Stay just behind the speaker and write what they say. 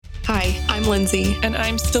Hi, I'm Lindsay. And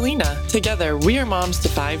I'm Stelina. Together, we are moms to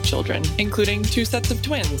 5 children, including 2 sets of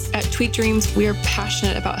twins. At Tweet Dreams, we are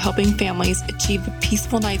passionate about helping families achieve the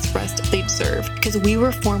peaceful night's rest they deserve because we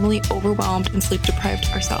were formerly overwhelmed and sleep deprived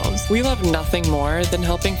ourselves. We love nothing more than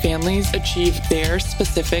helping families achieve their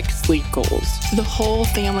specific sleep goals, so the whole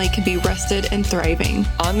family can be rested and thriving.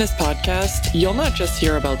 On this podcast, you'll not just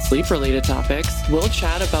hear about sleep-related topics. We'll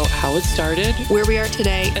chat about how it started, where we are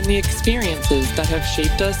today, and the experiences that have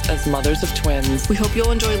shaped us as mothers of twins. We hope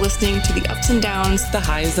you'll enjoy listening to the ups and downs, the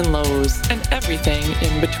highs and lows, and everything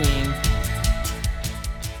in between.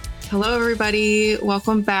 Hello, everybody.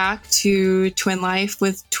 Welcome back to Twin Life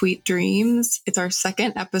with Tweet Dreams. It's our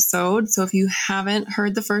second episode. So if you haven't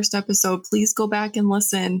heard the first episode, please go back and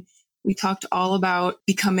listen. We talked all about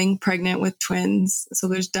becoming pregnant with twins. So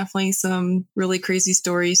there's definitely some really crazy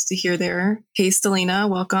stories to hear there. Hey, Stelina,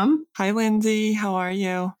 welcome. Hi, Lindsay. How are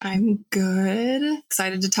you? I'm good.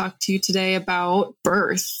 Excited to talk to you today about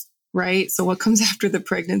birth, right? So what comes after the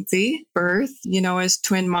pregnancy? Birth. You know, as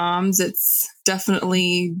twin moms, it's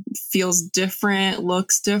definitely feels different,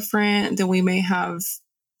 looks different than we may have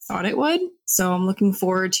thought it would. So I'm looking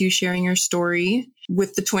forward to you sharing your story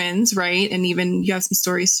with the twins, right? And even you have some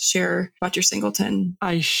stories to share about your singleton.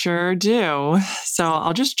 I sure do. So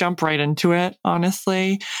I'll just jump right into it.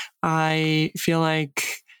 Honestly, I feel like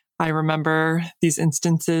I remember these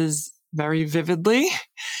instances very vividly.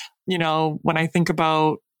 You know, when I think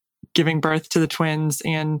about giving birth to the twins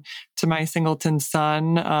and to my singleton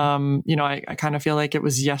son, I kind of feel like it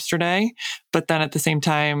was yesterday, but then at the same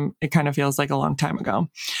time, it kind of feels like a long time ago.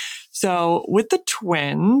 So with the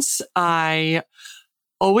twins, I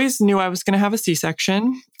always knew I was going to have a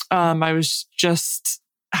C-section. I was just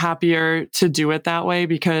happier to do it that way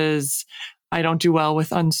because I don't do well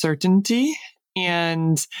with uncertainty.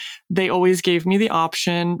 And they always gave me the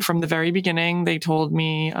option from the very beginning. They told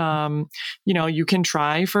me, you can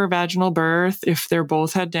try for a vaginal birth if they're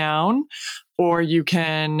both head down, or you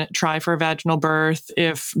can try for a vaginal birth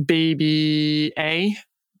if baby A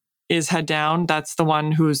is head down. That's the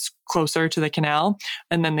one who's closer to the canal.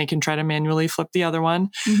 And then they can try to manually flip the other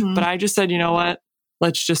one. Mm-hmm. But I just said, you know what?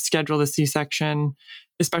 Let's just schedule the C-section.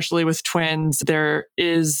 Especially with twins, there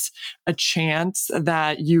is a chance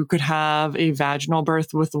that you could have a vaginal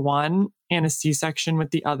birth with one and a C-section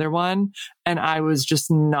with the other one. And I was just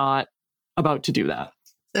not about to do that.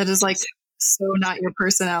 That is like so not your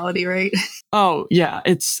personality, right? Oh, yeah.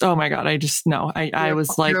 Oh my God. I just, no. I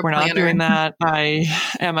was like, we're not doing that. I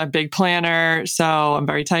am a big planner. So I'm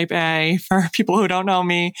very type A for people who don't know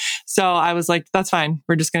me. So I was like, that's fine.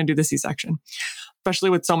 We're just going to do the C-section.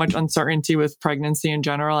 Especially with so much uncertainty with pregnancy in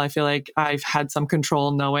general, I feel like I've had some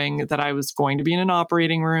control knowing that I was going to be in an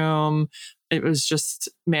operating room. It was just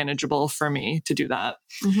manageable for me to do that.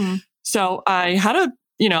 Mm-hmm. So I had a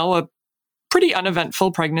pretty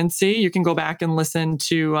uneventful pregnancy. You can go back and listen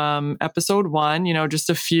to episode 1,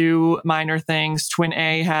 just a few minor things. Twin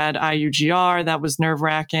A had IUGR. That was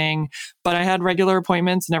nerve-wracking, but I had regular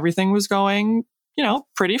appointments and everything was going,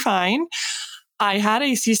 pretty fine. I had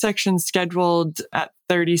a C-section scheduled at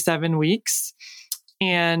 37 weeks.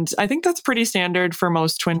 And I think that's pretty standard for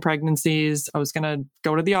most twin pregnancies. I was going to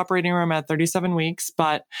go to the operating room at 37 weeks,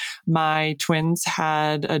 but my twins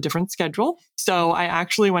had a different schedule. So I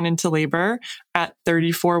actually went into labor at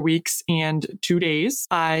 34 weeks and 2 days.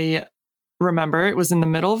 I remember it was in the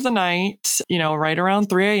middle of the night, right around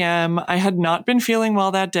 3 a.m. I had not been feeling well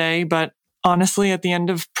that day, but honestly, at the end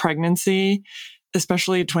of pregnancy,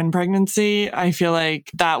 especially a twin pregnancy, I feel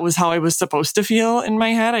like that was how I was supposed to feel in my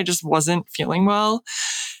head. I just wasn't feeling well.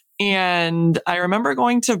 And I remember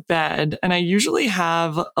going to bed, and I usually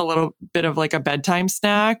have a little bit of like a bedtime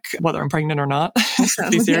snack, whether I'm pregnant or not.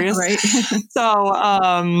 Be serious. Yeah, right.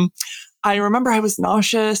 So, I remember I was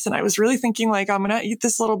nauseous and I was really thinking like, I'm going to eat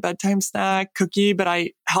this little bedtime snack cookie, but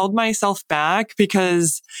I held myself back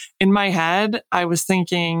because in my head, I was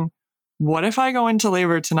thinking, what if I go into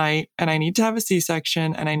labor tonight and I need to have a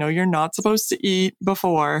C-section and I know you're not supposed to eat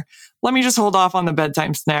before? Let me just hold off on the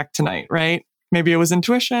bedtime snack tonight, right? Maybe it was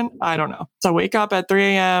intuition. I don't know. So I wake up at 3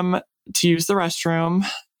 a.m. to use the restroom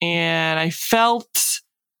and I felt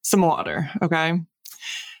some water. Okay.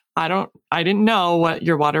 I didn't know what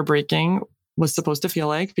your water breaking was supposed to feel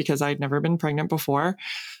like because I'd never been pregnant before,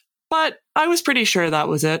 but I was pretty sure that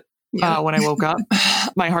was it. Yeah. When I woke up,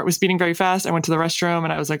 my heart was beating very fast. I went to the restroom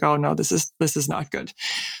and I was like, oh no, this is not good.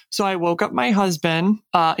 So I woke up my husband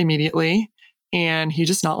immediately and he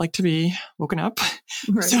just not like to be woken up.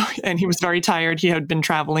 Right. So, and he was very tired. He had been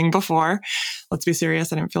traveling before. Let's be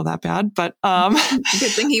serious. I didn't feel that bad, but,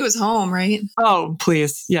 good thing he was home, right? Oh,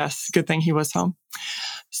 please. Yes. Good thing he was home.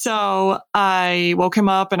 So I woke him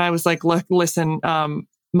up and I was like, look, listen,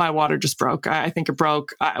 my water just broke. I think it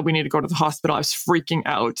broke. We need to go to the hospital. I was freaking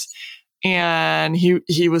out. And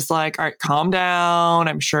he was like, all right, calm down.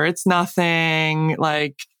 I'm sure it's nothing.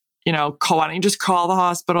 Like, why don't you just call the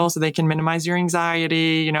hospital so they can minimize your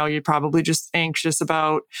anxiety? You're probably just anxious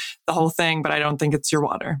about the whole thing, but I don't think it's your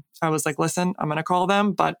water. I was like, listen, I'm going to call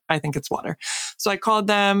them, but I think it's water. So I called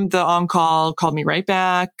them. The on-call called me right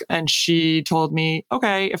back. And she told me,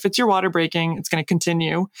 okay, if it's your water breaking, it's going to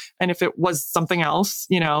continue. And if it was something else,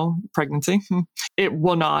 pregnancy, it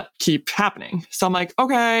will not keep happening. So I'm like,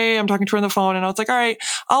 okay, I'm talking to her on the phone. And I was like, all right,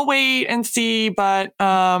 I'll wait and see. But,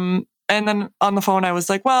 and then on the phone, I was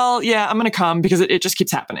like, well, yeah, I'm going to come because it just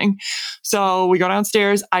keeps happening. So we go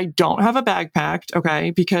downstairs. I don't have a bag packed,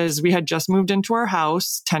 okay, because we had just moved into our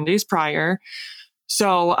house 10 days prior.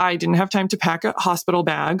 So I didn't have time to pack a hospital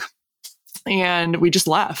bag and we just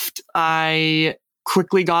left. I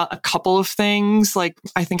quickly got a couple of things. Like,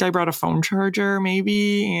 I think I brought a phone charger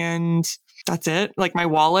maybe, and that's it. Like my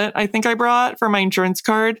wallet, I think I brought for my insurance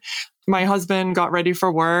card. My husband got ready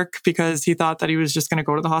for work because he thought that he was just going to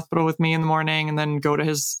go to the hospital with me in the morning and then go to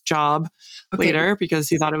his job later because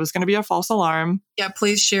he thought it was going to be a false alarm. Yeah,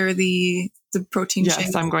 please share the protein shake.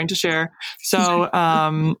 Yes, I'm going to share. So,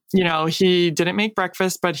 he didn't make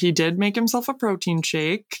breakfast, but he did make himself a protein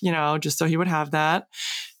shake, just so he would have that.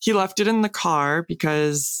 He left it in the car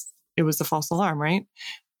because it was a false alarm, right?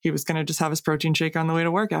 He was going to just have his protein shake on the way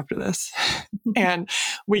to work after this. And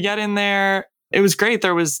we get in there. It was great.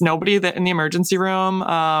 There was nobody in the emergency room.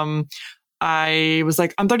 I was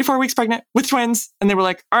like, I'm 34 weeks pregnant with twins. And they were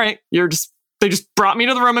like, all right, they just brought me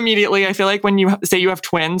to the room immediately. I feel like when you say you have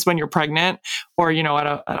twins when you're pregnant or,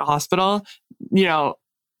 at a hospital,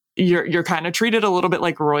 you're kind of treated a little bit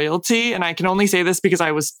like royalty. And I can only say this because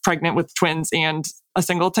I was pregnant with twins and a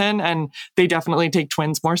singleton, and they definitely take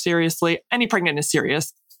twins more seriously. Any pregnant is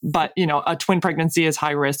serious. But, a twin pregnancy is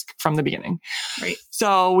high risk from the beginning. Right.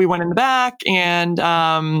 So we went in the back and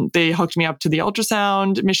they hooked me up to the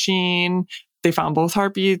ultrasound machine. They found both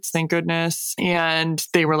heartbeats, thank goodness. And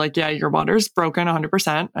they were like, yeah, your water's broken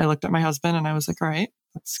 100%. I looked at my husband and I was like, all right,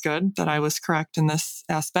 that's good that I was correct in this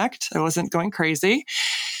aspect. I wasn't going crazy.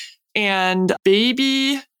 And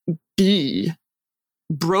baby B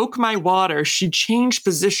broke my water. She changed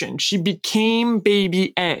position. She became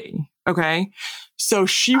baby A. Okay. So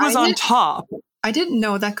she was on top. I didn't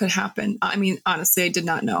know that could happen. I mean, honestly, I did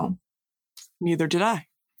not know. Neither did I.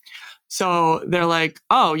 So they're like,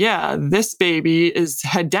 oh yeah, this baby is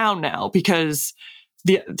head down now because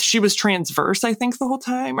she was transverse, I think, the whole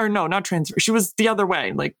time. Or no, not transverse. She was the other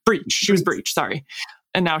way, like breech. She was breech, sorry.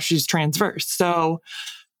 And now she's transverse. So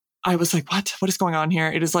I was like, what is going on here?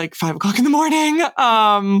 It is like 5 o'clock in the morning.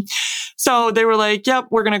 So they were like, yep,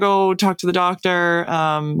 we're going to go talk to the doctor.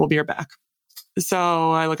 We'll be right back.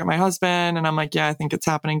 So I look at my husband and I'm like, yeah, I think it's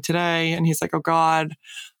happening today. And he's like, oh God,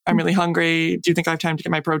 I'm really hungry. Do you think I have time to get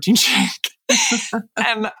my protein shake?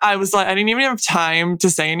 And I was like, I didn't even have time to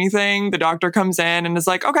say anything. The doctor comes in and is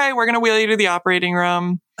like, okay, we're going to wheel you to the operating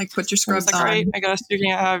room. Like, put your scrubs on. Great, I guess you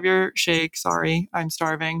can't have your shake. Sorry, I'm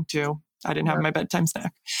starving too. I didn't have my bedtime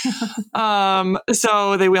snack.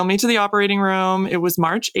 So they wheeled me to the operating room. It was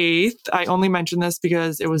March 8th. I only mentioned this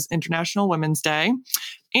because it was International Women's Day.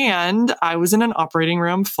 And I was in an operating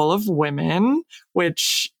room full of women,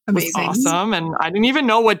 which was awesome. And I didn't even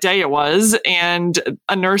know what day it was. And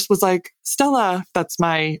a nurse was like, Stella, that's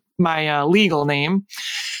my legal name.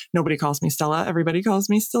 Nobody calls me Stella. Everybody calls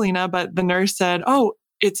me Stelina. But the nurse said, oh,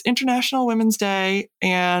 it's International Women's Day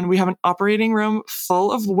and we have an operating room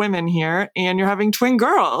full of women here and you're having twin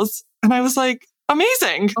girls. And I was like,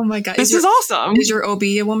 amazing. Oh my God. This is awesome. Is your OB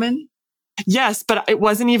a woman? Yes, but it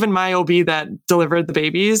wasn't even my OB that delivered the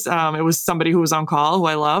babies. It was somebody who was on call who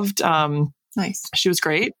I loved. Nice. She was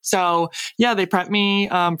great. So yeah, they prepped me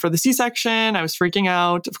for the C-section. I was freaking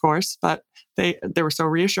out, of course, but they were so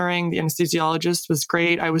reassuring. The anesthesiologist was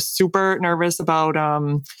great. I was super nervous about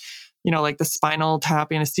like the spinal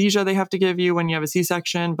tap anesthesia they have to give you when you have a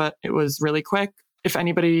C-section, but it was really quick. If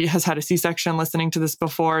anybody has had a C-section listening to this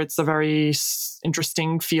before, it's a very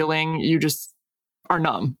interesting feeling. You just are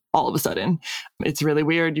numb all of a sudden. It's really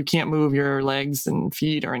weird. You can't move your legs and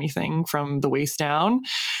feet or anything from the waist down.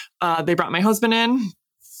 They brought my husband in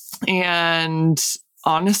and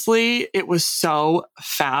honestly, it was so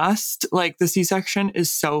fast. Like the C-section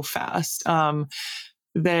is so fast.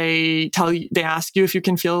 They ask you if you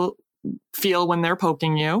can feel when they're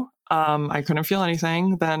poking you. I couldn't feel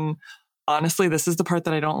anything. Then honestly, this is the part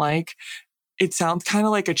that I don't like. It sounds kind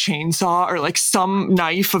of like a chainsaw or like some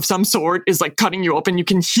knife of some sort is like cutting you open. You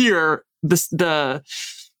can hear the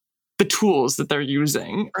tools that they're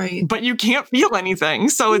using, right? But you can't feel anything.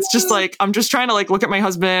 So it's just like, I'm just trying to like look at my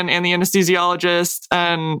husband and the anesthesiologist,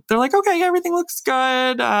 and they're like, okay, everything looks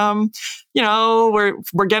good.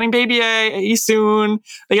 We're getting baby A soon.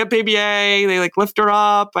 They get baby A, they like lift her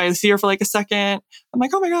up. I see her for like a second. I'm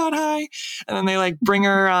like, oh my God, hi. And then they like bring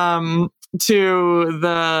her, to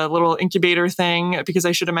the little incubator thing, because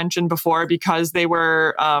I should have mentioned before, because they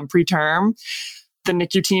were, preterm, the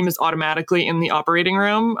NICU team is automatically in the operating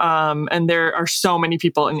room. And there are so many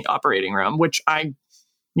people in the operating room, which I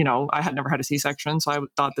had never had a C-section, so I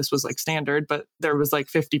thought this was like standard, but there was like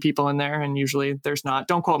 50 people in there, and usually there's not.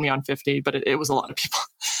 Don't quote me on 50, but it was a lot of people.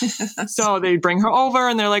 So they bring her over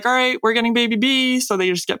and they're like, all right, we're getting baby B. So they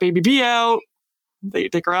just get baby B out. They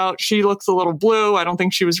take her out. She looks a little blue. I don't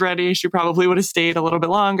think she was ready. She probably would have stayed a little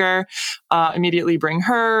bit longer. Immediately bring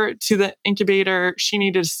her to the incubator. She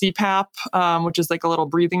needed a CPAP, which is like a little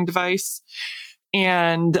breathing device.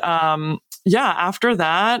 And after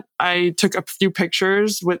that, I took a few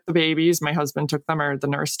pictures with the babies. My husband took them, or the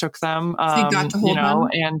nurse took them. So you got to hold them?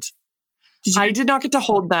 And I did not get to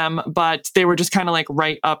hold them, but they were just kind of like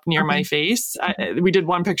right up near my face. We did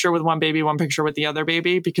one picture with one baby, one picture with the other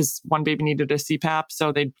baby, because one baby needed a CPAP.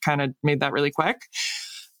 So they kind of made that really quick.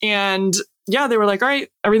 And they were like, all right,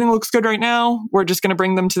 everything looks good right now. We're just going to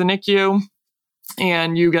bring them to the NICU,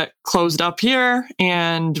 and you get closed up here,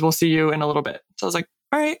 and we'll see you in a little bit. So I was like,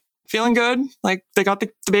 all right, feeling good. Like, they got the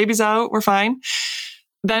babies out. We're fine.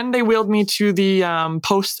 Then they wheeled me to the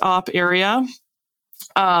post-op area,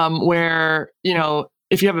 where,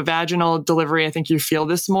 if you have a vaginal delivery, I think you feel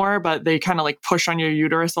this more, but they kind of like push on your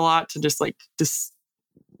uterus a lot to just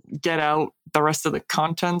get out the rest of the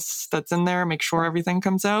contents that's in there, make sure everything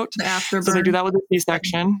comes out. The afterburn. So they do that with a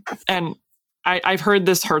C-section. And I've heard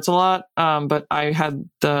this hurts a lot, but I had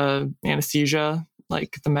the anesthesia,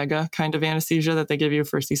 like the mega kind of anesthesia that they give you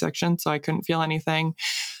for a C-section. So I couldn't feel anything.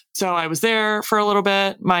 So I was there for a little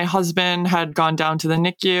bit. My husband had gone down to the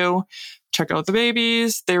NICU, check out the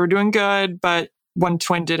babies. They were doing good, but one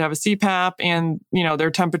twin did have a CPAP, and,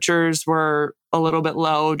 their temperatures were a little bit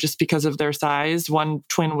low just because of their size. One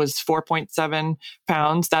twin was 4.7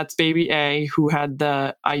 pounds. That's baby A, who had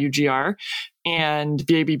the IUGR, and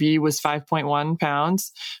baby B was 5.1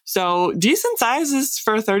 pounds. So decent sizes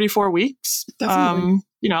for 34 weeks. Definitely.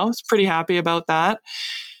 I was pretty happy about that.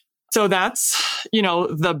 So that's,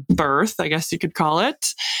 the birth, I guess you could call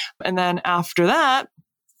it. And then after that,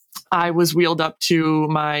 I was wheeled up to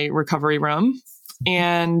my recovery room,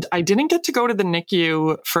 and I didn't get to go to the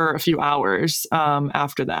NICU for a few hours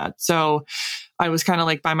after that. So I was kind of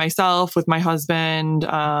like by myself with my husband.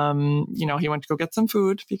 He went to go get some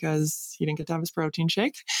food because he didn't get to have his protein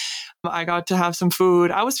shake. I got to have some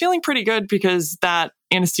food. I was feeling pretty good because that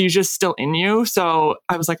anesthesia is still in you. So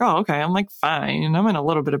I was like, oh, okay. I'm like, fine. I'm in a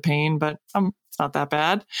little bit of pain, but it's not that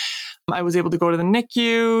bad. I was able to go to the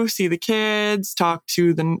NICU, see the kids, talk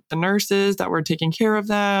to the nurses that were taking care of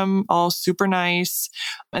them, all super nice.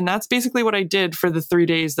 And that's basically what I did for the 3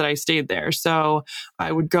 days that I stayed there. So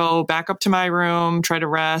I would go back up to my room, try to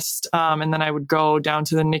rest, and then I would go down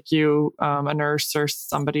to the NICU. A nurse or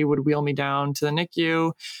somebody would wheel me down to the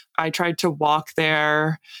NICU. I tried to walk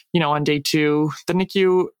there, on day 2. The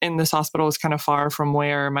NICU in this hospital was kind of far from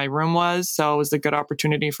where my room was. So it was a good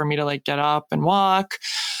opportunity for me to like get up and walk.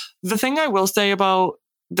 The thing I will say about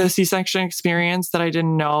the C-section experience that I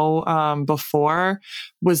didn't know before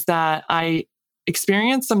was that I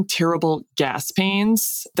experienced some terrible gas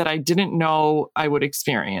pains that I didn't know I would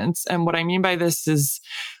experience. And what I mean by this is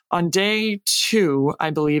on day 2,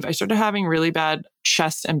 I believe, I started having really bad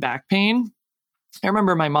chest and back pain. I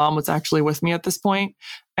remember my mom was actually with me at this point,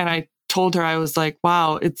 and I told her, I was like,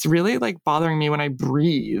 wow, it's really like bothering me when I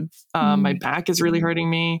breathe. My back is really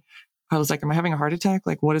hurting me. I was like, am I having a heart attack?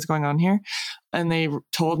 Like, what is going on here? And they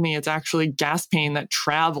told me it's actually gas pain that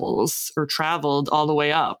traveled all the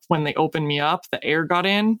way up. When they opened me up, the air got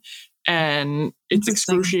in, and it's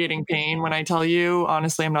excruciating pain. When I tell you,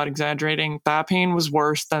 honestly, I'm not exaggerating. That pain was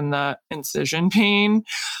worse than the incision pain.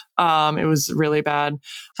 It was really bad.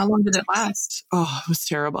 How long did it last? Oh, it was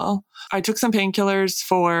terrible. I took some painkillers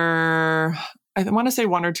for, I want to say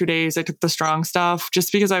 1 or 2 days. I took the strong stuff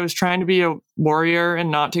just because I was trying to be a warrior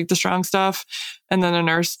and not take the strong stuff. And then a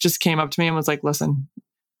nurse just came up to me and was like, listen,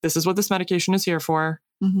 this is what this medication is here for.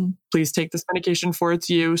 Please take this medication for its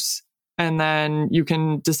use. And then you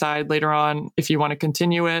can decide later on if you want to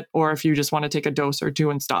continue it or if you just want to take a dose or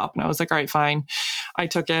 2 and stop. And I was like, all right, fine. I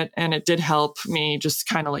took it and it did help me just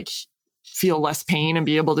kind of like feel less pain and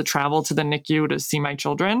be able to travel to the NICU to see my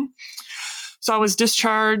children. So I was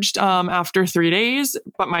discharged after 3 days,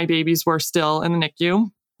 but my babies were still in the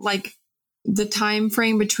NICU. Like the time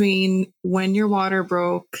frame between when your water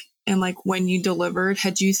broke and like when you delivered,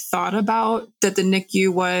 had you thought about that the NICU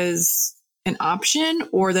was an option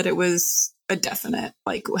or that it was a definite?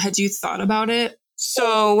 Like, had you thought about it?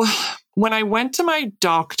 So when I went to my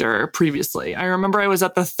doctor previously, I remember I was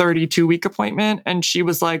at the 32-week appointment and she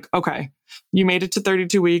was like, okay, you made it to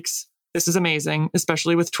 32 weeks. This is amazing,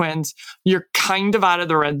 especially with twins. You're kind of out of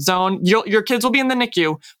the red zone. Your kids will be in the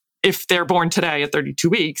NICU if they're born today at 32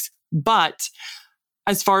 weeks. But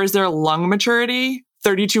as far as their lung maturity,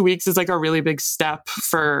 32 weeks is like a really big step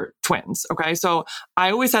for twins. Okay. So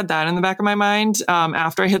I always had that in the back of my mind.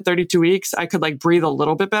 After I hit 32 weeks, I could like breathe a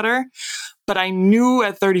little bit better. But I knew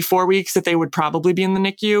at 34 weeks that they would probably be in the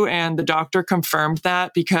NICU. And the doctor confirmed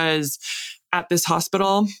that because at this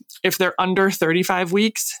hospital, if they're under 35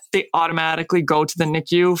 weeks, they automatically go to the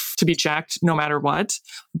NICU to be checked no matter what.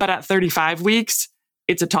 But at 35 weeks,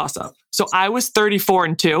 it's a toss up. So I was 34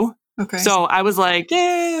 and 2. Okay. So I was like,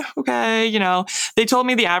 yeah, okay. You know, they told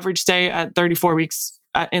me the average stay at 34 weeks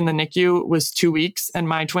in the NICU was 2 weeks, and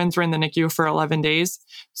my twins were in the NICU for 11 days.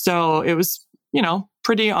 So it was, you know,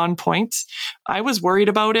 pretty on point. I was worried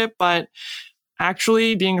about it, but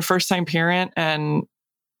actually being a first-time parent and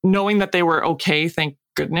knowing that they were okay, thank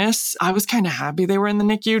goodness, I was kind of happy they were in the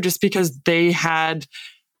NICU just because they had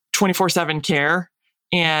 24/7 care.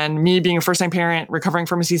 And me being a first-time parent, recovering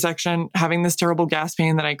from a C-section, having this terrible gas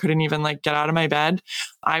pain that I couldn't even like get out of my bed,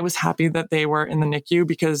 I was happy that they were in the NICU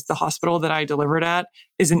because the hospital that I delivered at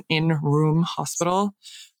is an in-room hospital.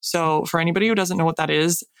 So for anybody who doesn't know what that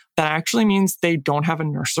is, that actually means they don't have a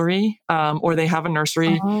nursery, or they have a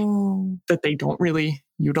nursery that they don't really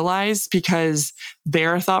utilize because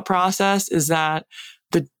their thought process is that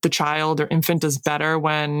the child or infant is better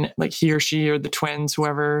when like he or she or the twins,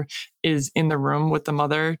 whoever is in the room with the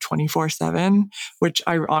mother 24/7, which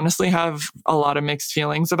I honestly have a lot of mixed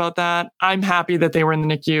feelings about that. I'm happy that they were in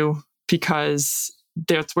the NICU because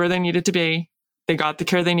that's where they needed to be. They got the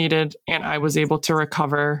care they needed and I was able to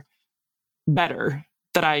recover better,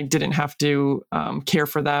 that I didn't have to care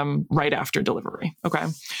for them right after delivery. Okay.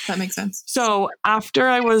 That makes sense. So after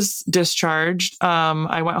I was discharged,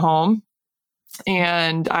 I went home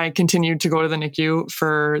and I continued to go to the NICU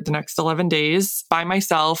for the next 11 days by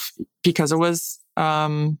myself because it was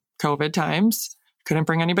COVID times. Couldn't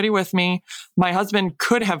bring anybody with me. My husband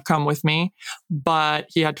could have come with me, but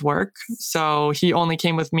he had to work. So he only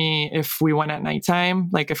came with me if we went at nighttime,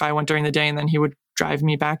 like if I went during the day and then he would drive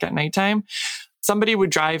me back at nighttime. Somebody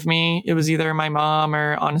would drive me. It was either my mom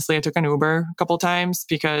or honestly, I took an Uber a couple times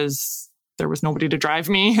because there was nobody to drive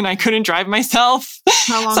me and I couldn't drive myself.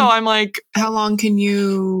 How long, so I'm like, how long can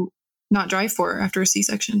you not drive for after a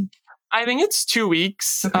C-section? I think it's 2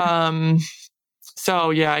 weeks. Okay. So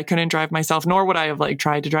yeah, I couldn't drive myself, nor would I have like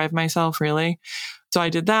tried to drive myself really. So I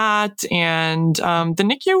did that. And the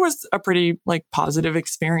NICU was a pretty like positive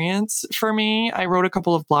experience for me. I wrote a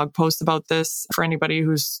couple of blog posts about this for anybody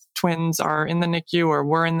whose twins are in the NICU or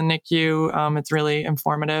were in the NICU. It's really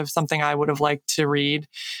informative, something I would have liked to read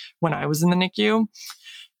when I was in the NICU.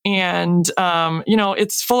 And, you know,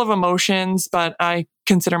 it's full of emotions, but I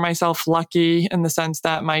consider myself lucky in the sense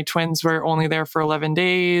that my twins were only there for 11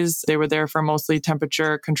 days. They were there for mostly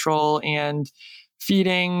temperature control and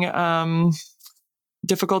feeding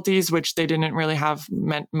difficulties, which they didn't really have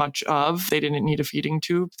meant much of. They didn't need a feeding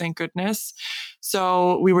tube, thank goodness.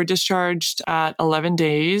 So we were discharged at 11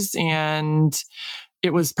 days and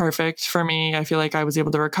it was perfect for me. I feel like I was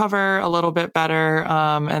able to recover a little bit better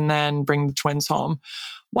and then bring the twins home.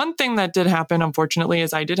 One thing that did happen, unfortunately,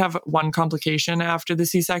 is I did have one complication after the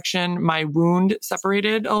C-section. My wound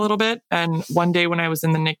separated a little bit. And one day when I was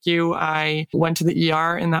in the NICU, I went to the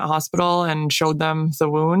ER in that hospital and showed them the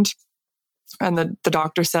wound. And the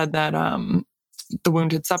doctor said that the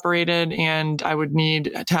wound had separated and I would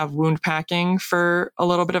need to have wound packing for a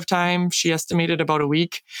little bit of time. She estimated about a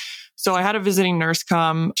week. So I had a visiting nurse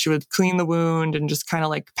come. She would clean the wound and just kind of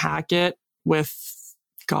like pack it with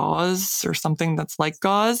gauze or something that's like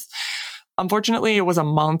gauze. Unfortunately, it was a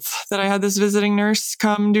month that I had this visiting nurse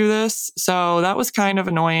come do this. So that was kind of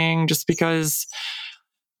annoying just because,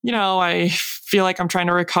 you know, I feel like I'm trying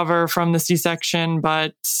to recover from the C-section,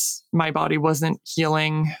 but my body wasn't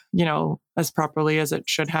healing, you know, as properly as it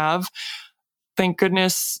should have. Thank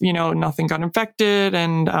goodness, you know, nothing got infected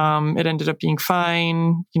and it ended up being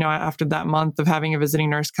fine. You know, after that month of having a visiting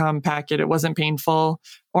nurse come pack it, it wasn't painful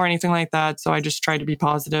or anything like that. So I just tried to be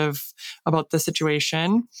positive about the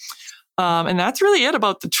situation. And that's really it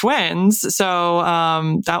about the twins. So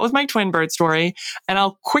that was my twin birth story. And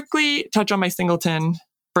I'll quickly touch on my singleton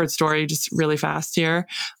birth story just really fast here.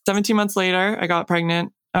 17 months later, I got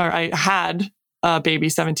pregnant, or I had a baby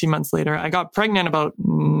 17 months later. I got pregnant about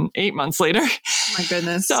 8 months later. My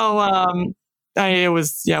goodness. So it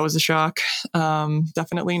was a shock.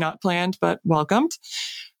 Definitely not planned, but welcomed.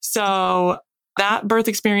 So that birth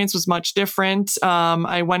experience was much different.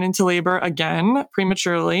 I went into labor again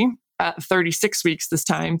prematurely at 36 weeks this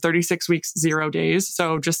time, 36 weeks, 0 days.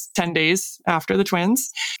 So just 10 days after the twins.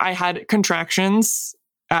 I had contractions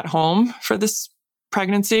at home for this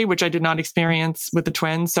pregnancy, which I did not experience with the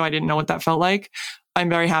twins. So I didn't know what that felt like. I'm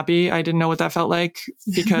very happy I didn't know what that felt like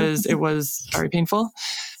because it was very painful.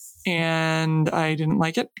 And I didn't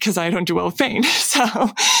like it because I don't do well with pain.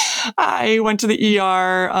 So I went to the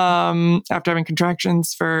ER after having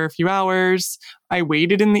contractions for a few hours. I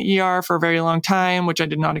waited in the ER for a very long time, which I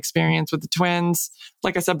did not experience with the twins.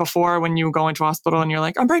 Like I said before, when you go into hospital and you're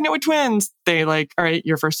like, I'm pregnant with twins, they like, all right,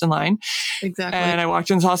 you're first in line. Exactly. And I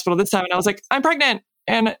walked into the hospital this time and I was like, I'm pregnant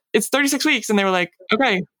and it's 36 weeks. And they were like,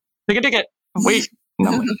 okay, take a ticket. Wait,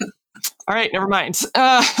 no. All right, never mind.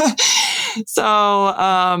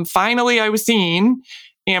 So finally I was seen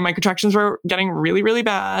and my contractions were getting really, really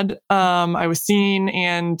bad. I was seen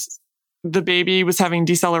and the baby was having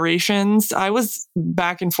decelerations. I was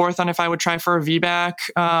back and forth on if I would try for a VBAC.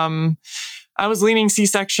 I was leaning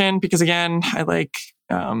C-section because again, I like,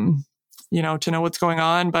 to know what's going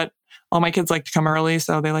on, but all my kids like to come early.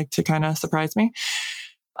 So they like to kind of surprise me.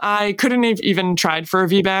 I couldn't have even tried for a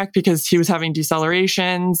VBAC because he was having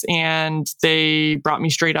decelerations and they brought me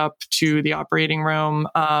straight up to the operating room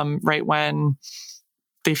right when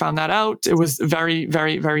they found that out. It was very,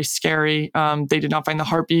 very, very scary. They did not find the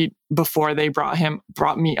heartbeat before they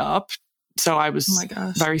brought me up. So I was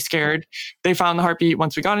very scared. They found the heartbeat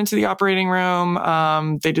once we got into the operating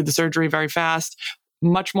room. They did the surgery very fast.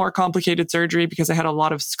 Much more complicated surgery because I had a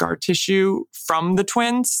lot of scar tissue from the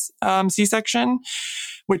twins C-section,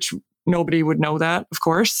 which nobody would know that, of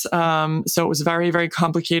course. So it was very, very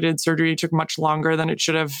complicated surgery. It took much longer than it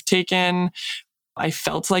should have taken. I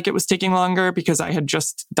felt like it was taking longer because I had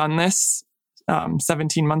just done this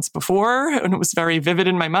 17 months before, and it was very vivid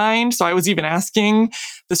in my mind. So I was even asking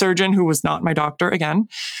the surgeon, who was not my doctor again,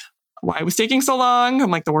 why it was taking so long. I'm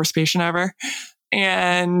like the worst patient ever.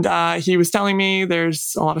 And he was telling me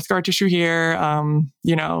there's a lot of scar tissue here.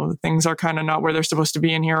 Things are kind of not where they're supposed to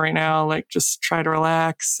be in here right now. Like, just try to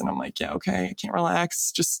relax. And I'm like, yeah, okay, I can't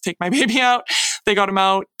relax. Just take my baby out. They got him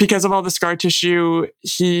out because of all the scar tissue.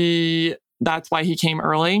 That's why he came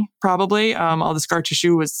early, probably. All the scar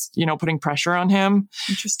tissue was, putting pressure on him.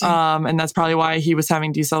 Interesting. And that's probably why he was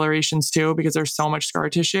having decelerations too, because there's so much scar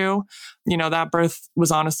tissue. That birth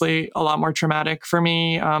was honestly a lot more traumatic for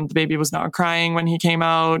me. The baby was not crying when he came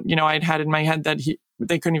out. I'd had in my head that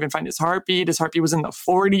they couldn't even find his heartbeat. His heartbeat was in the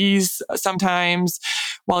 40s sometimes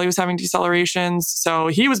while he was having decelerations. So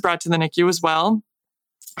he was brought to the NICU as well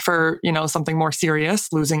for, something more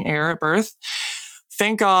serious, losing air at birth.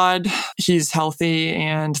 Thank God he's healthy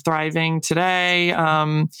and thriving today.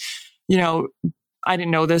 I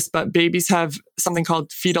didn't know this, but babies have something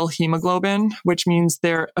called fetal hemoglobin, which means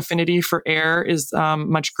their affinity for air is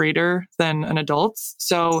much greater than an adult's.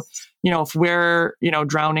 So, if we're,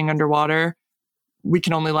 drowning underwater, we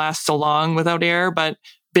can only last so long without air, but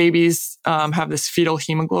babies have this fetal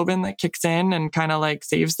hemoglobin that kicks in and kind of like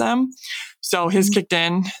saves them. So his kicked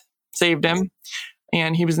in, saved him.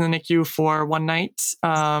 And he was in the NICU for one night.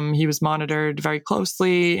 He was monitored very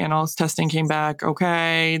closely and all his testing came back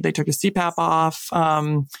okay. They took his CPAP off.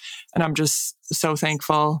 And I'm just so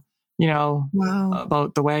thankful,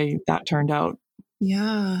 about the way that turned out.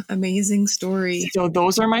 Yeah, amazing story. So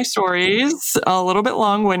those are my stories, a little bit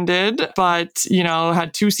long-winded, but,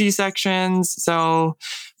 had 2 C-sections. So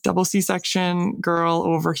double C-section girl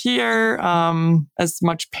over here. As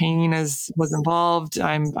much pain as was involved.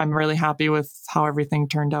 I'm really happy with how everything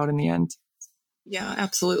turned out in the end. Yeah,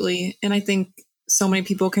 absolutely. And I think so many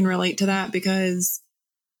people can relate to that because,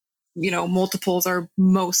 multiples are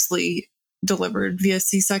mostly delivered via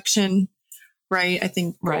C-section, right? I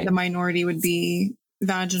think the minority would be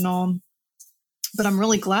vaginal. But I'm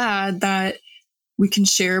really glad that we can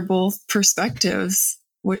share both perspectives,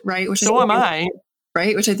 right? So am I.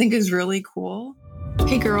 Right? Which I think is really cool.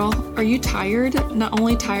 Hey girl, are you tired? Not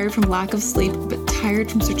only tired from lack of sleep, but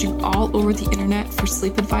tired from searching all over the internet for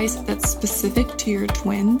sleep advice that's specific to your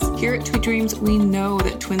twins? Here at Tweet Dreams, we know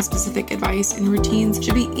that twin-specific advice and routines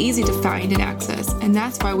should be easy to find and access, and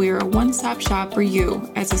that's why we are a one-stop shop for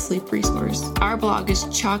you as a sleep resource. Our blog is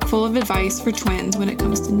chock full of advice for twins when it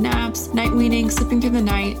comes to naps, night weaning, sleeping through the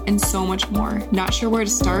night, and so much more. Not sure where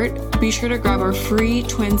to start? Be sure to grab our free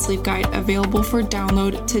twin sleep guide available for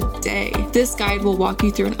download today. This guide will walk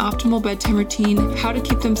you through an optimal bedtime routine, how to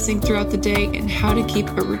keep them synced throughout the day, and how to keep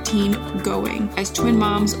a routine going. As twin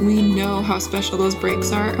moms, we know how special those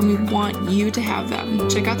breaks are, and we want you to have them.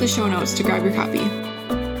 Check out the show notes to grab your copy.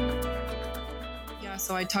 Yeah,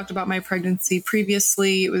 so I talked about my pregnancy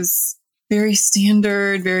previously. It was very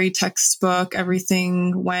standard, very textbook.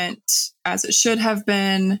 Everything went as it should have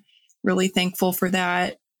been. Really thankful for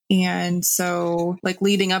that. And so like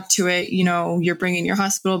leading up to it, you know, you're bringing your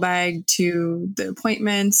hospital bag to the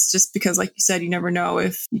appointments just because, like you said, you never know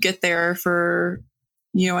if you get there for,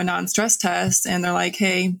 you know, a non-stress test and they're like,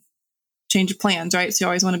 hey, change of plans, right? So you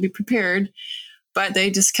always want to be prepared. But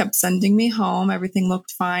they just kept sending me home. Everything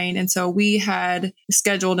looked fine. And so we had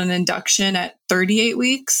scheduled an induction at 38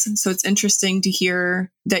 weeks. So it's interesting to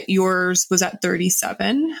hear that yours was at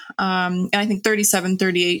 37. And I think 37,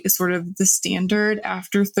 38 is sort of the standard.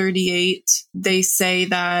 After 38, they say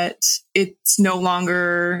that it's no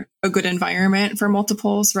longer a good environment for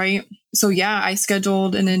multiples, right? So yeah, I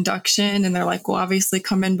scheduled an induction and they're like, well, obviously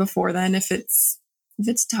come in before then if it's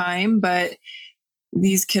time. But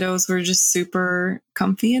these kiddos were just super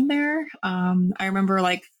comfy in there. I remember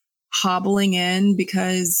like hobbling in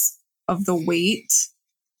because of the weight,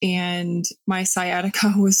 and my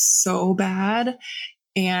sciatica was so bad.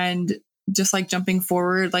 And just like jumping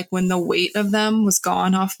forward, like when the weight of them was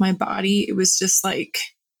gone off my body, it was just like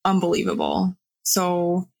unbelievable.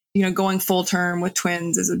 So, you know, going full term with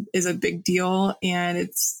twins is a big deal. And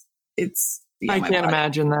it's, I can't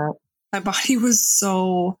imagine that. My body was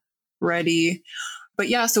so ready. But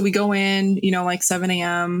yeah, so we go in, you know, like 7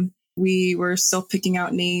 a.m. We were still picking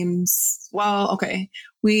out names. Well, okay.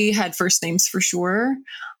 We had first names for sure.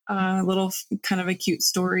 A little kind of a cute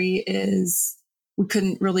story is we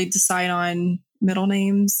couldn't really decide on middle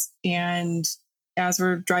names. And as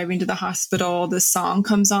we're driving to the hospital, this song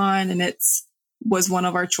comes on and was one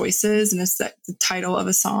of our choices. And it's the title of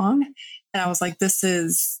a song. And I was like, this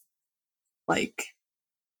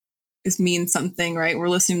means something, right? We're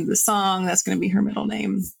listening to the song. That's going to be her middle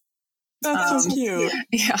name. That's so cute.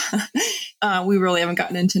 Yeah. We really haven't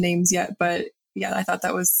gotten into names yet, but yeah, I thought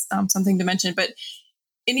that was something to mention. But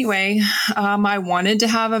anyway, I wanted to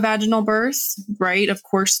have a vaginal birth, right? Of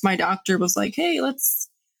course, my doctor was like, hey, let's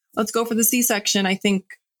go for the C-section. I think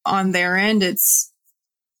on their end, it's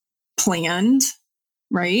planned,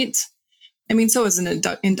 right? I mean, so is an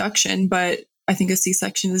induction, but I think a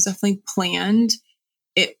C-section is definitely planned.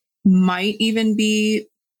 It might even be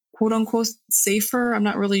quote unquote safer. I'm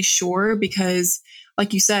not really sure because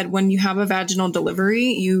like you said, when you have a vaginal delivery,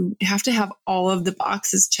 you have to have all of the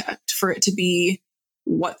boxes checked for it to be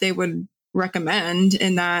what they would recommend,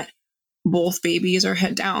 in that both babies are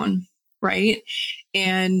head down, right?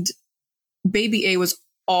 And baby A was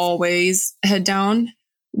always head down,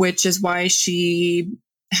 which is why she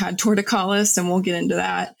had torticollis, and we'll get into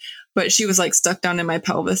that. But she was like stuck down in my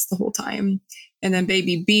pelvis the whole time. And then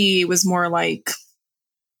baby B was more like,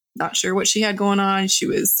 not sure what she had going on. She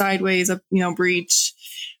was sideways up, breech,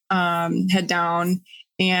 head down.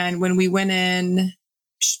 And when we went in,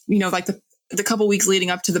 like the couple weeks leading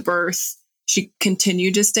up to the birth, she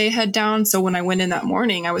continued to stay head down. So when I went in that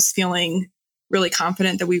morning, I was feeling really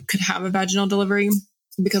confident that we could have a vaginal delivery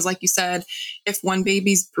because like you said, if one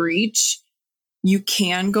baby's breech, you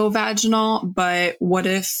can go vaginal, but what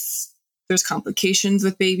if there's complications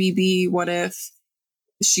with baby B? What if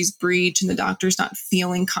she's breech and the doctor's not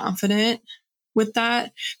feeling confident with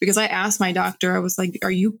that? Because I asked my doctor, I was like,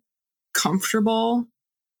 are you comfortable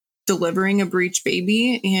delivering a breech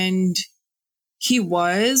baby? And he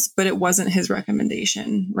was, but it wasn't his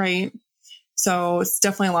recommendation, right? So it's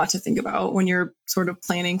definitely a lot to think about when you're sort of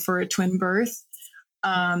planning for a twin birth.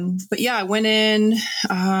 But yeah, I went in,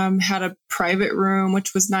 had a private room,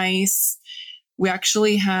 which was nice. We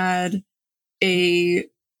actually had a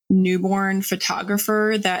newborn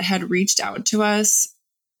photographer that had reached out to us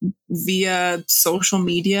via social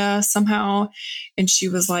media somehow. And she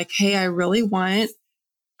was like, hey, I really want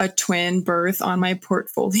a twin birth on my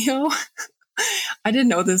portfolio. I didn't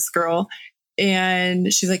know this girl.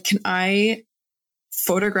 And she's like, can I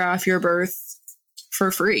photograph your birth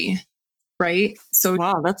for free? Right. So,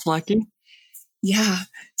 wow, that's lucky. Yeah.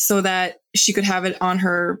 So that she could have it on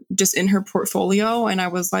her, just in her portfolio. And I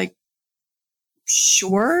was like,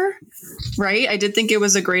 sure. Right. I did think it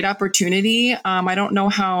was a great opportunity. I don't know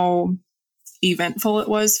how eventful it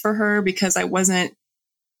was for her because I wasn't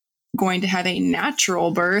going to have a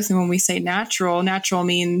natural birth. And when we say natural, natural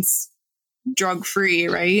means drug free,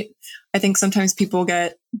 right? I think sometimes people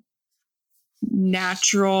get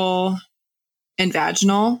natural and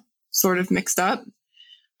vaginal sort of mixed up.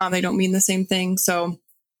 They don't mean the same thing. So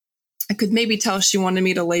I could maybe tell she wanted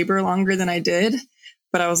me to labor longer than I did,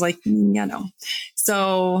 but I was like, yeah, no.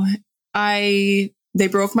 So they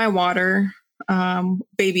broke my water,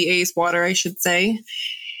 baby A's water, I should say.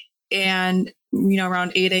 And,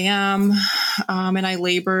 around 8 a.m. And I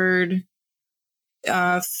labored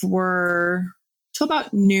for till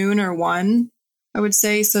about noon or 1, I would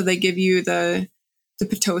say. So they give you the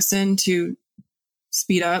Pitocin to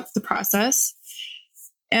speed up the process.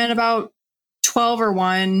 And about 12 or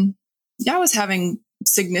 1, I was having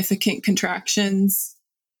significant contractions.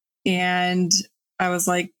 And I was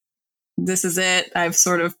like, this is it. I've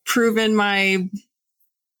sort of proven my,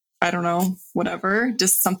 I don't know, whatever,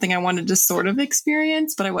 just something I wanted to sort of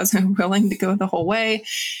experience, but I wasn't willing to go the whole way.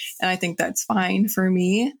 And I think that's fine for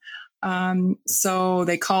me. So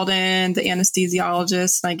they called in the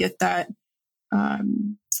anesthesiologist and I get that,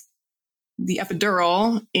 the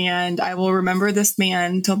epidural, and I will remember this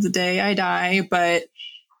man till the day I die, but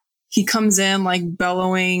he comes in like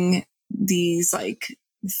bellowing these like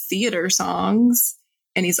theater songs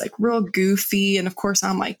and he's like real goofy. And of course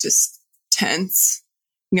I'm like just tense.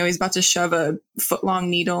 He's about to shove a 4-foot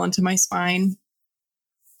needle into my spine.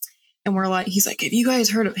 And he's like, have you guys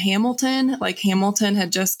heard of Hamilton? Like Hamilton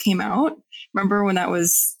had just came out. Remember when that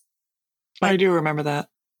was? I do remember that.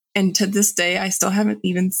 And to this day, I still haven't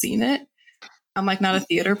even seen it. I'm like not a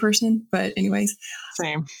theater person, but anyways.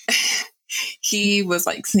 Same. He was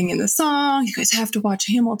like singing the song. You guys have to watch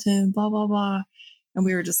Hamilton, blah, blah, blah. And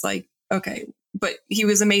we were just like, okay. But he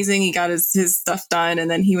was amazing. He got his stuff done and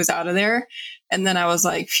then he was out of there. And then I was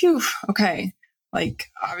like, phew, okay. Like,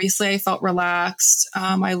 obviously I felt relaxed.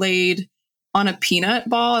 I laid on a peanut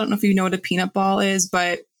ball. I don't know if you know what a peanut ball is,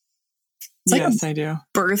 but it's like yes, I do.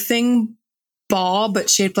 Birthing ball, but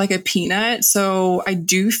shaped like a peanut. So I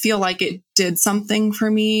do feel like it did something for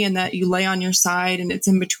me, and that you lay on your side and it's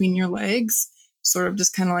in between your legs, sort of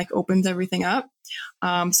just kind of like opens everything up.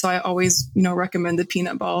 So I always, recommend the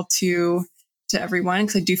peanut ball to everyone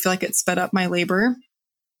because I do feel like it sped up my labor.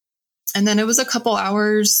 And then it was a couple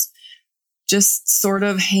hours just sort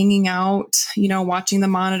of hanging out, watching the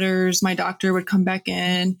monitors. My doctor would come back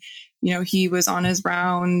in, he was on his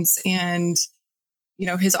rounds and,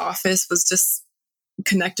 his office was just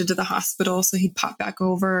connected to the hospital. So he'd pop back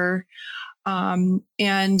over.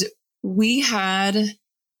 And we had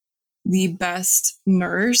the best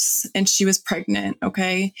nurse and she was pregnant.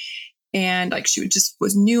 Okay. And like, she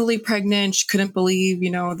was newly pregnant. She couldn't believe,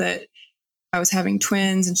 that I was having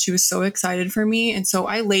twins and she was so excited for me. And so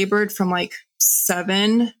I labored from like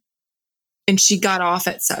 7 and she got off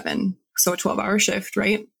at 7. So a 12-hour shift,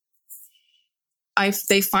 right?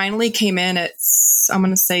 They finally came in at, I'm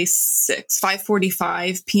going to say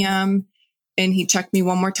 5:45 p.m. And he checked me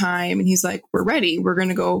one more time and he's like, we're ready. We're going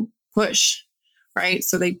to go push. Right.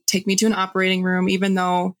 So they take me to an operating room, even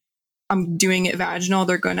though I'm doing it vaginal,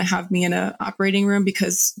 they're going to have me in an operating room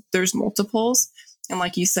because there's multiples. And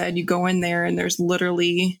like you said, you go in there and there's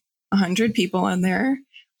literally 100 people in there.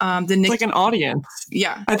 It's like an audience.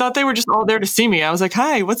 Yeah. I thought they were just all there to see me. I was like,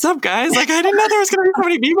 hi, what's up, guys? Like, I didn't know there was going to be so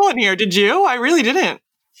many people in here. Did you? I really didn't.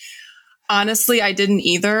 Honestly, I didn't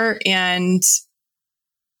either. And,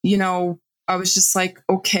 I was just like,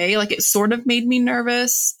 okay, like it sort of made me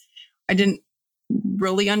nervous. I didn't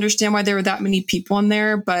really understand why there were that many people in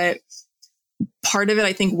there, but part of it,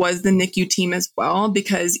 I think, was the NICU team as well,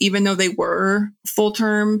 because even though they were full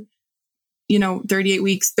term, 38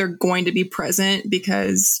 weeks, they're going to be present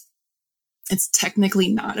because it's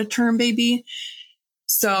technically not a term baby.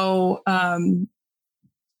 So,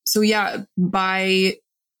 yeah, that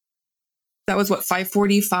was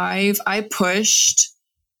 5:45. I pushed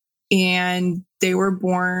and they were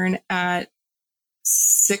born at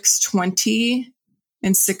 6:20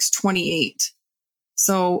 and 6:28.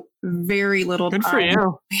 So very little Good time. For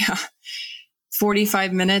you. Yeah.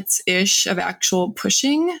 45 minutes ish of actual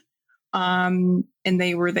pushing. And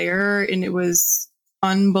they were there and it was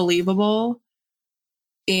unbelievable.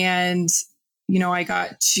 And, I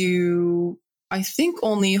got to, I think,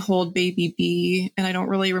 only hold baby B, and I don't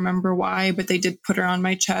really remember why, but they did put her on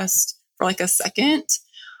my chest for like a second.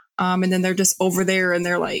 And then they're just over there and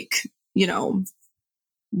they're like,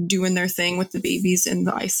 doing their thing with the babies in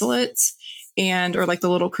the isolates or like the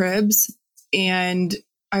little cribs. And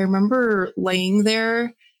I remember laying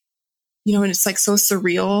there and it's like so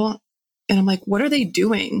surreal. And I'm like, what are they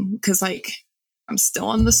doing? Because like I'm still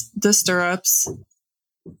on the stirrups.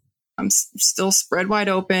 I'm still spread wide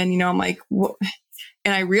open. I'm like, what?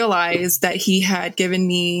 And I realized that he had given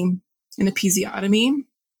me an episiotomy.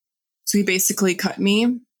 So he basically cut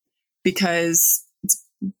me because it's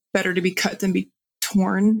better to be cut than be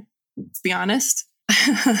torn, to be honest.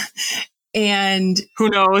 And who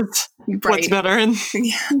knows what's better?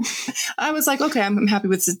 I was like, okay, I'm happy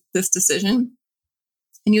with this decision.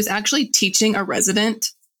 And he was actually teaching a resident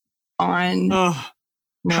on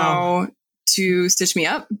how to stitch me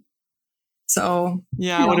up. So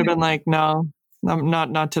yeah, I would have been like, no,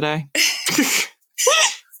 not today.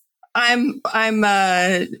 I'm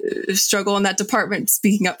struggle in that department,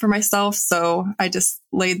 speaking up for myself. So I just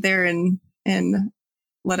laid there and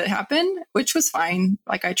let it happen, which was fine.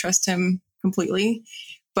 Like I trust him completely,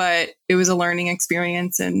 but it was a learning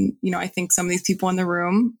experience. And, I think some of these people in the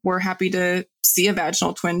room were happy to see a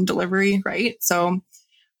vaginal twin delivery. Right. So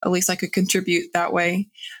at least I could contribute that way.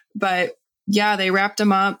 But yeah, they wrapped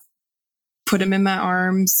him up, put him in my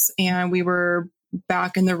arms, and we were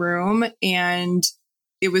back in the room. And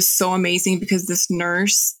it was so amazing because this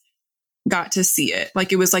nurse got to see it.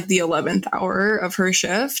 Like it was like the 11th hour of her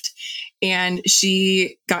shift, and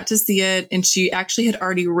she got to see it. And she actually had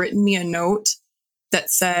already written me a note that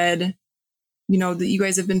said, that you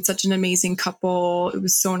guys have been such an amazing couple. It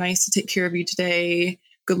was so nice to take care of you today.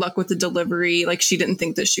 Good luck with the delivery. Like she didn't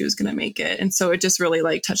think that she was going to make it. And so it just really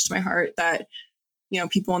like touched my heart that,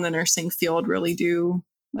 people in the nursing field really do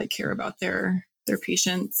like care about their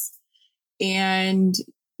patients. And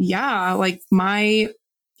yeah, like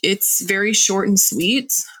it's very short and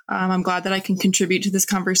sweet. I'm glad that I can contribute to this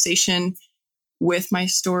conversation with my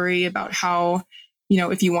story about how,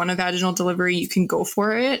 if you want a vaginal delivery, you can go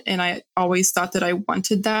for it. And I always thought that I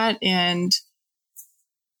wanted that, and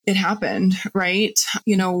it happened, right?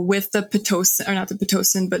 With the Pitocin, or not the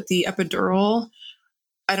Pitocin, but the epidural.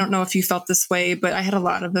 I don't know if you felt this way, but I had a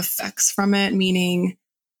lot of effects from it, meaning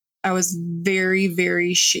I was very,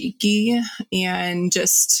 very shaky and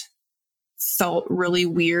just felt really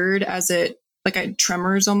weird I had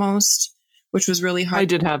tremors almost, which was really hard. I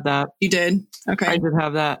did have that. You did? Okay. I did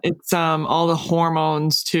have that. It's all the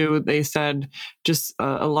hormones too. They said just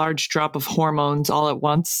a large drop of hormones all at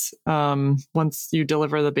once. Once you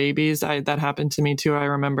deliver the babies, that happened to me too. I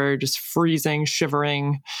remember just freezing,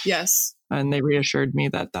 shivering. Yes. And they reassured me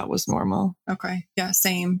that that was normal. Okay. Yeah,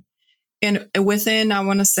 same. And within, I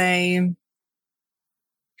want to say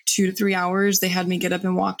 2 to 3 hours, they had me get up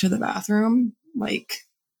and walk to the bathroom. Like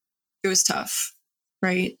it was tough.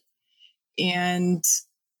 Right. And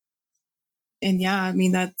yeah, I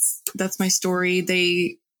mean, that's my story.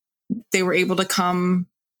 They were able to come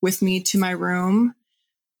with me to my room.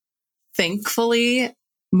 Thankfully,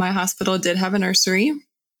 my hospital did have a nursery.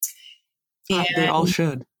 And they all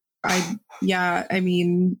should. I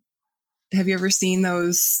mean, have you ever seen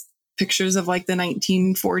those pictures of like the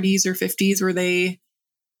 1940s or 50s where they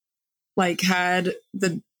like had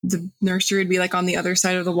the nursery would be like on the other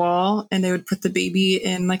side of the wall, and they would put the baby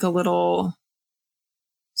in like a little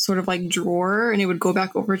sort of like drawer, and it would go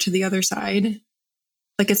back over to the other side.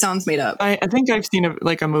 Like it sounds made up. I think I've seen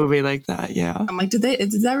a movie like that. Yeah. I'm like, did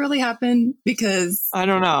that really happen? Because I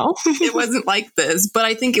don't know. It wasn't like this, but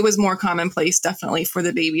I think it was more commonplace definitely for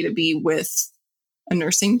the baby to be with a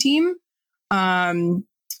nursing team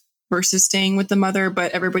versus staying with the mother.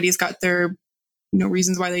 But everybody's got their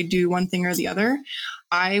reasons why they do one thing or the other.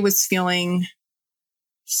 I was feeling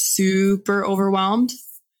super overwhelmed,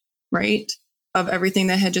 right? Of everything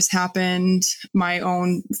that had just happened, my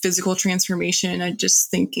own physical transformation. I just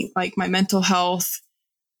thinking like my mental health,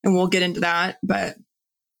 and we'll get into that. But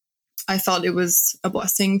I felt it was a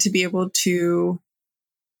blessing to be able to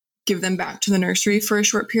give them back to the nursery for a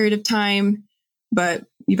short period of time. But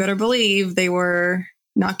you better believe they were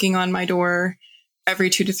knocking on my door every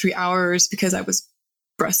 2 to 3 hours because I was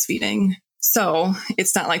breastfeeding. So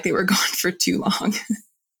it's not like they were gone for too long.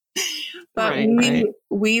 But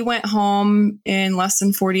we went home in less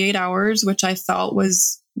than 48 hours, which I felt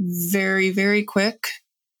was very, very quick.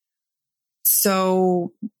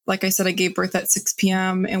 So, like I said, I gave birth at 6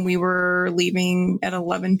 p.m. and we were leaving at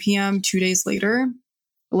 11 p.m. 2 days later,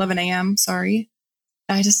 11 a.m. Sorry.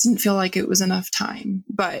 I just didn't feel like it was enough time.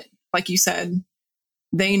 But like you said,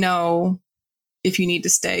 they know if you need to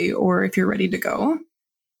stay or if you're ready to go.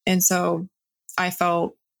 And so I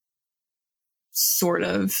felt sort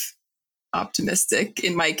of optimistic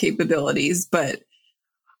in my capabilities, but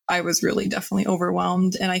I was really definitely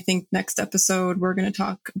overwhelmed. And I think next episode, we're going to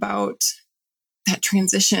talk about that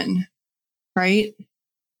transition, right?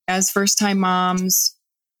 As first-time moms,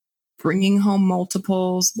 bringing home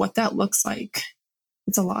multiples, what that looks like.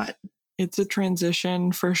 It's a lot. It's a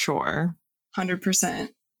transition for sure. 100%.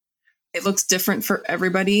 It looks different for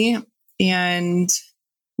everybody. And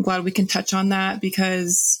I'm glad we can touch on that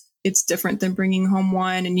because it's different than bringing home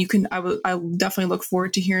one. And I will definitely look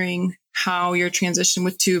forward to hearing how your transition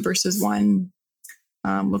with 2 versus 1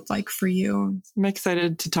 looked like for you. I'm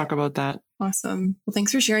excited to talk about that. Awesome. Well,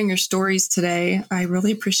 thanks for sharing your stories today. I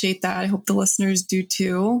really appreciate that. I hope the listeners do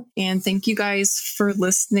too. And thank you guys for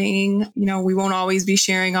listening. We won't always be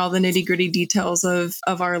sharing all the nitty gritty details of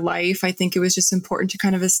our life. I think it was just important to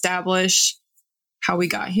kind of establish how we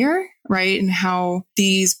got here, right? And how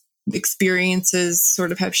these experiences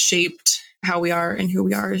sort of have shaped how we are and who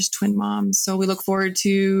we are as twin moms. So we look forward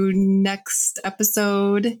to next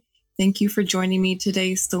episode. Thank you for joining me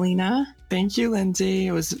today, Stelina. Thank you, Lindsay.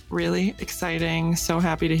 It was really exciting. So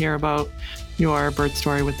happy to hear about your birth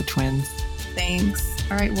story with the twins. Thanks.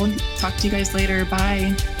 All right, we'll talk to you guys later.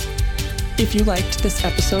 Bye. If you liked this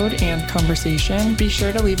episode and conversation, be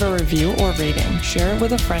sure to leave a review or rating. Share it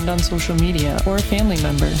with a friend on social media or a family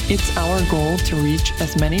member. It's our goal to reach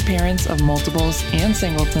as many parents of multiples and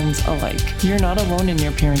singletons alike. You're not alone in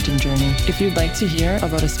your parenting journey. If you'd like to hear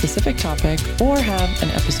about a specific topic or have an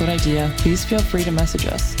episode idea, please feel free to message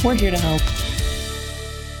us. We're here to help.